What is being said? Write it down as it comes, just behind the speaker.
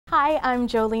Hi, I'm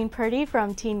Jolene Purdy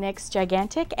from Teen Nick's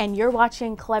Gigantic, and you're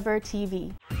watching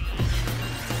ClevverTV.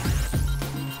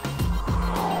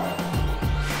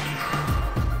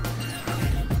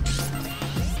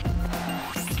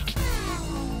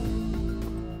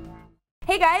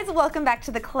 Hey guys, welcome back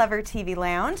to the ClevverTV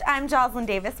Lounge. I'm Jolene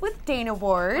Davis with Dana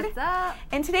Ward. What's up?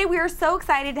 And today we are so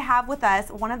excited to have with us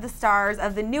one of the stars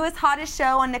of the newest, hottest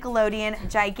show on Nickelodeon,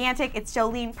 Gigantic. It's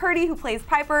Jolene Purdy, who plays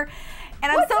Piper.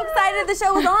 And I'm so excited the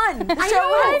show is on.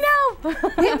 I know.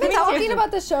 We've been talking too. about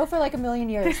the show for like a million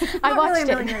years. I watched really a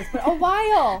million years, but a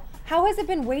while. How has it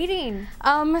been waiting?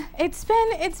 It's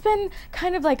been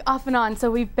kind of like off and on. So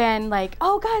we've been like,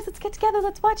 oh guys, let's get together,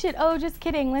 let's watch it. Oh, just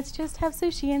kidding, let's just have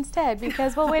sushi instead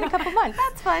because we'll wait a couple months.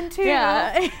 That's fun too.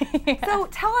 Yeah. So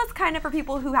tell us kind of for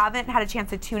people who haven't had a chance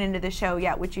to tune into the show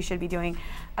yet, which you should be doing,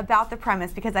 about the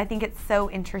premise because I think it's so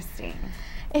interesting.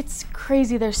 It's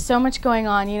crazy. There's so much going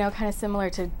on, you know, kind of similar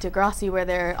to Degrassi where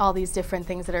there are all these different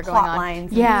things that are going Plot on.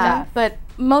 lines and Yeah, stuff. but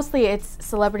mostly it's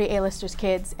celebrity A-listers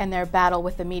kids and their battle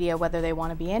with the media, whether they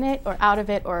want to be in it or out of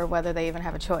it or whether they even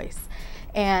have a choice.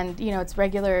 And, you know, it's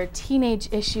regular teenage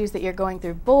issues that you're going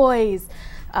through, boys,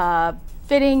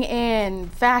 fitting in,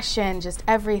 fashion, just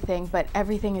everything, but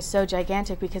everything is so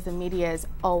gigantic because the media is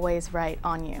always right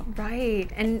on you. Right.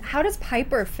 And how does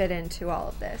Piper fit into all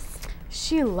of this?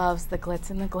 She loves the glitz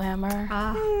and the glamour.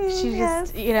 She yes.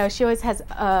 just, you know, she always has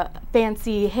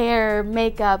fancy hair,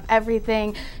 makeup,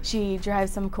 everything. She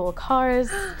drives some cool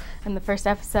cars. In the first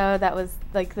episode, that was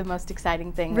like the most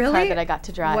exciting thing, the car that I got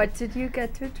to drive. What did you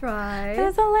get to drive? It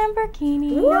was a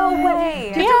Lamborghini. No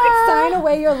way. Did you like sign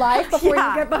away your life before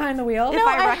you get behind the wheel? If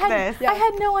I wreck this. I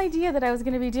had no idea that I was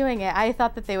going to be doing it. I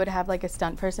thought that they would have like a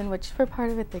stunt person, which for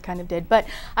part of it they kind of did. But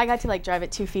I got to like drive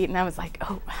it 2 feet and I was like,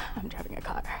 oh, I'm driving a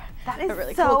car. That is a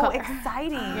really so cool car.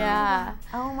 exciting. Yeah.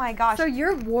 Oh my gosh. So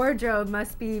your wardrobe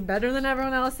must be better than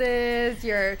everyone else's.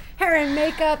 Your hair and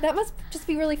makeup, that must just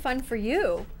be really fun for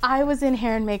you. I was in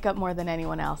hair and makeup more than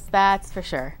anyone else, that's for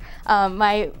sure.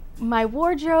 My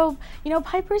wardrobe, you know,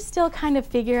 Piper's still kind of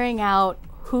figuring out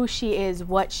who she is,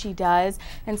 what she does,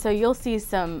 and so you'll see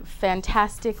some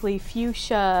fantastically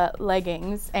fuchsia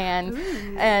leggings and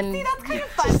See, that's kind of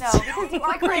fun though, because you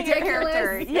are playing a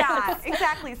character. Yeah,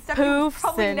 exactly. Stuff you Poofs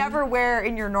probably and- never wear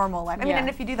in your normal life. I mean, Yeah, and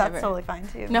if you do, that's never. totally fine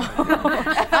too. No,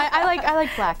 I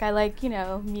like black. I like, you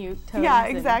know, mute tones. Yeah,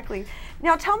 and- exactly.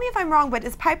 Now tell me if I'm wrong, but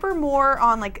is Piper more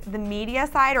on like the media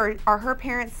side, or are her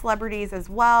parents celebrities as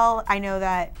well? I know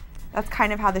that that's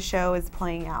kind of how the show is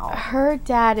playing out. Her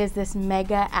dad is this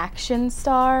mega action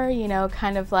star, you know,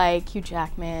 kind of like Hugh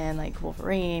Jackman, like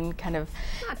Wolverine, kind of.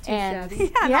 Not too and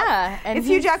shabby. yeah, and If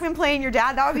Hugh he's- Jackman playing your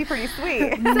dad, that would be pretty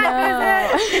sweet. No.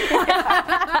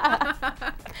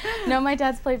 No, my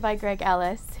dad's played by Greg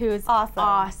Ellis, who's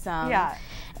awesome. Yeah.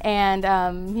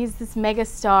 And he's this mega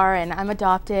star, and I'm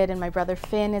adopted, and my brother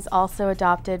Finn is also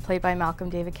adopted, played by Malcolm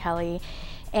David Kelly.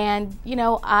 And, you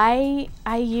know, I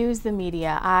use the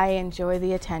media. I enjoy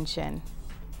the attention.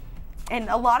 And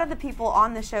a lot of the people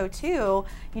on the show too,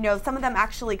 you know, some of them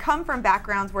actually come from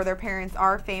backgrounds where their parents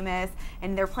are famous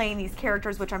and they're playing these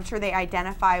characters, which I'm sure they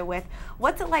identify with.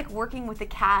 What's it like working with a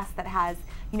cast that has,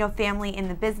 you know, family in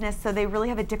the business, so they really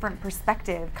have a different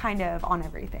perspective kind of on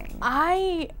everything?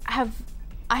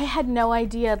 I had no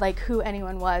idea like who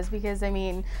anyone was because I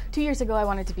mean 2 years ago I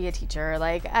wanted to be a teacher.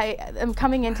 Like I'm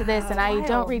coming into this and I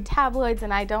don't read tabloids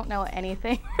and I don't know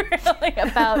anything really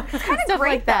about stuff great,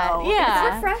 like that. though.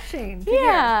 Yeah. It's refreshing to hear.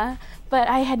 Yeah. But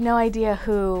I had no idea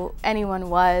who anyone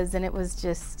was and it was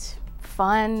just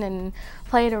fun and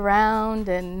played around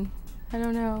and I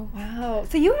don't know. Wow.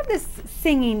 So you have this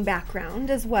singing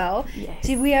background as well. Yes.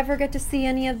 Did we ever get to see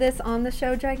any of this on the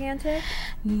show Gigantic?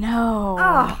 No.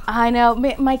 Oh. I know.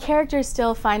 My character is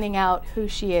still finding out who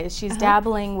she is. She's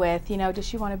dabbling with, you know, does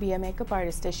she want to be a makeup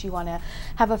artist? Does she want to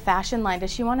have a fashion line?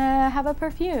 Does she want to have a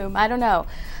perfume? I don't know.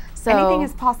 So Anything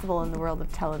is possible in the world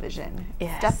of television.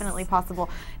 Yes. It's definitely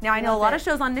possible. Now, I know a lot of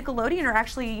shows on Nickelodeon are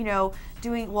actually, you know,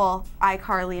 doing, well,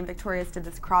 iCarly and Victorious did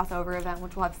this crossover event,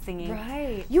 which will have singing.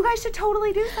 Right. You guys should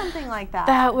totally do something like that.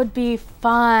 That would be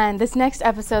fun. This next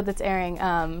episode that's airing,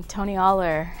 Tony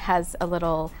Aller has a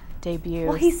little debut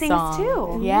Well, he sings song.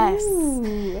 too. Yes.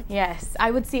 Ooh. Yes.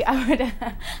 I would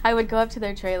go up to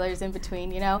their trailers in between,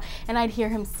 you know, and I'd hear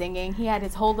him singing. He had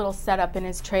his whole little setup in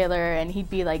his trailer and he'd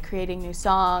be like creating new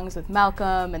songs with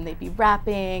Malcolm and they'd be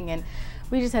rapping and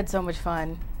we just had so much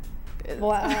fun.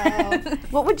 Wow.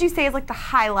 What would you say is like the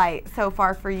highlight so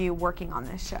far for you working on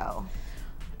this show?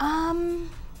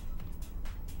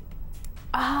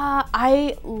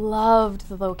 I loved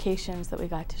the locations that we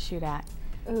got to shoot at.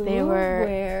 They were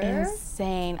where?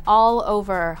 insane, all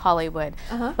over Hollywood.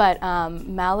 But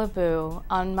Malibu,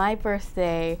 on my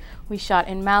birthday, we shot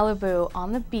in Malibu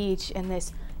on the beach in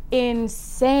this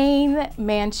insane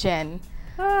mansion.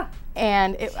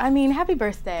 And I mean, happy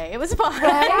birthday. It was fun.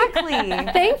 Exactly.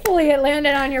 Thankfully, it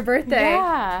landed on your birthday.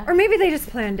 Yeah. Or maybe they just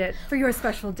planned it for your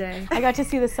special day. I got to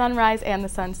see the sunrise and the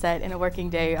sunset in a working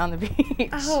day on the beach.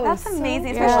 Oh, That's so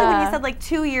amazing, good. especially when you said like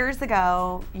 2 years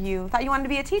ago you thought you wanted to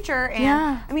be a teacher.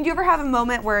 And I mean, do you ever have a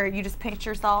moment where you just pinch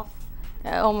yourself?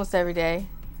 Almost every day.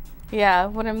 Yeah,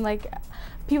 when I'm like,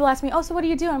 people ask me, oh, so what do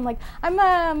you do? I'm like,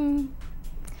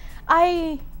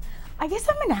 I guess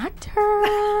I'm an actor.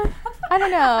 I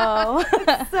don't know.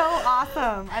 So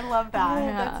awesome. I love that.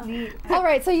 That's neat. All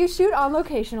right, so you shoot on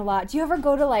location a lot. Do you ever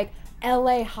go to like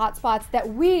LA hotspots that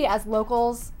we as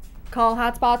locals call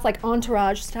hotspots, like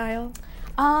Entourage style?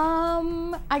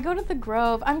 I go to the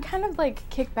Grove. I'm kind of like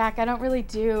kicked back. I don't really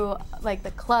do like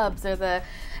the clubs or the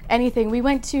anything. We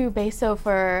went to Beso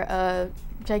for a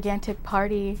gigantic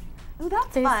party. Oh,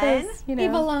 that's fun. You know,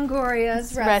 Eva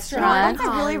Longoria's restaurant. That's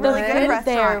a really, the really good food restaurant.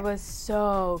 there was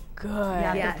so good.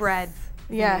 Yeah, Yes. the bread's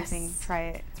Yes. amazing. Try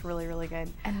it. It's really, really good.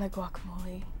 And the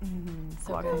guacamole.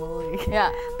 So Guacamole. good.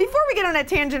 Yeah. Before we get on a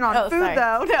tangent on food, sorry.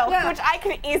 though, which I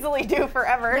could easily do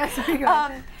forever. Yes, there you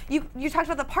go. You talked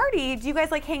about the party. Do you guys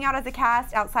like hang out as a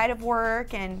cast outside of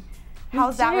work, and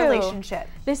how's that do. relationship?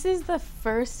 This is the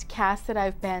first cast that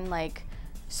I've been like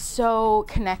so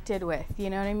connected with, you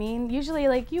know what I mean? Usually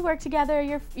like you work together,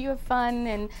 you have fun,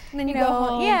 and then you go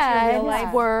home to yeah, your real and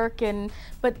life. work,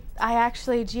 but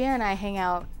Gia and I hang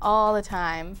out all the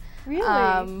time.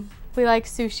 Really? We like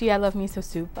sushi. I love miso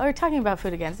soup. Oh, we're talking about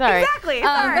food again. Sorry. Exactly.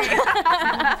 Sorry.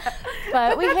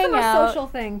 But we That's hang the most out. social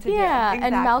thing to do. Yeah,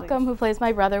 Exactly. and Malcolm, who plays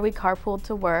my brother, we carpool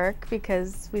to work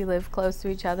because we live close to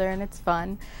each other and it's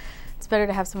fun. It's better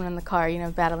to have someone in the car, you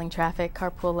know, battling traffic,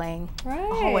 carpooling. Right.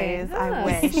 Always, I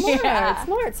wish. Smart, Yeah.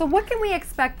 smart. So what can we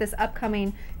expect this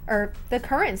upcoming, or the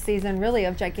current season really,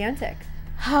 of Gigantic?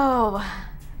 Oh,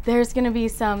 there's going to be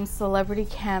some celebrity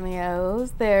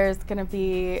cameos. There's going to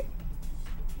be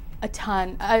a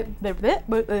ton. We're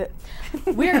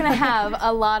going to have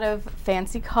a lot of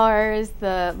fancy cars.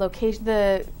 The location,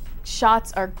 the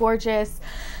shots are gorgeous,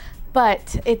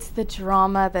 but it's the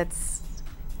drama that's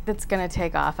going to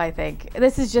take off, I think.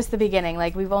 This is just the beginning.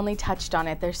 Like, we've only touched on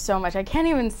it. There's so much. I can't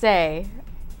even say.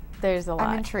 There's a lot.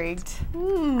 I'm intrigued.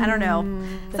 I don't know.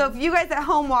 So if you guys at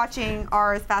home watching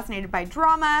are as fascinated by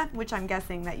drama, which I'm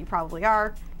guessing that you probably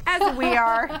are, as we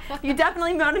are, you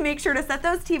definitely want to make sure to set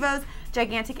those TiVos.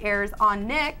 Gigantic airs on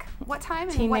Nick. What time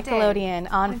and Team what day?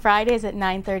 Nickelodeon on Fridays at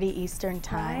 9:30 Eastern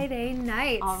Time. Friday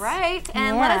nights. All right.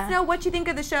 And let Yeah. us know what you think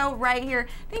of the show right here.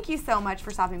 Thank you so much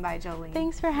for stopping by, Jolene.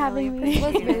 Thanks for having Really me. It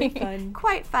was appreciate really it. fun.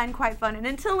 Quite fun, quite fun. And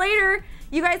until later,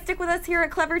 you guys stick with us here at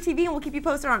Clever TV, and we'll keep you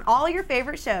posted on all your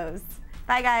favorite shows.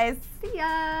 Bye, guys. See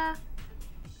ya.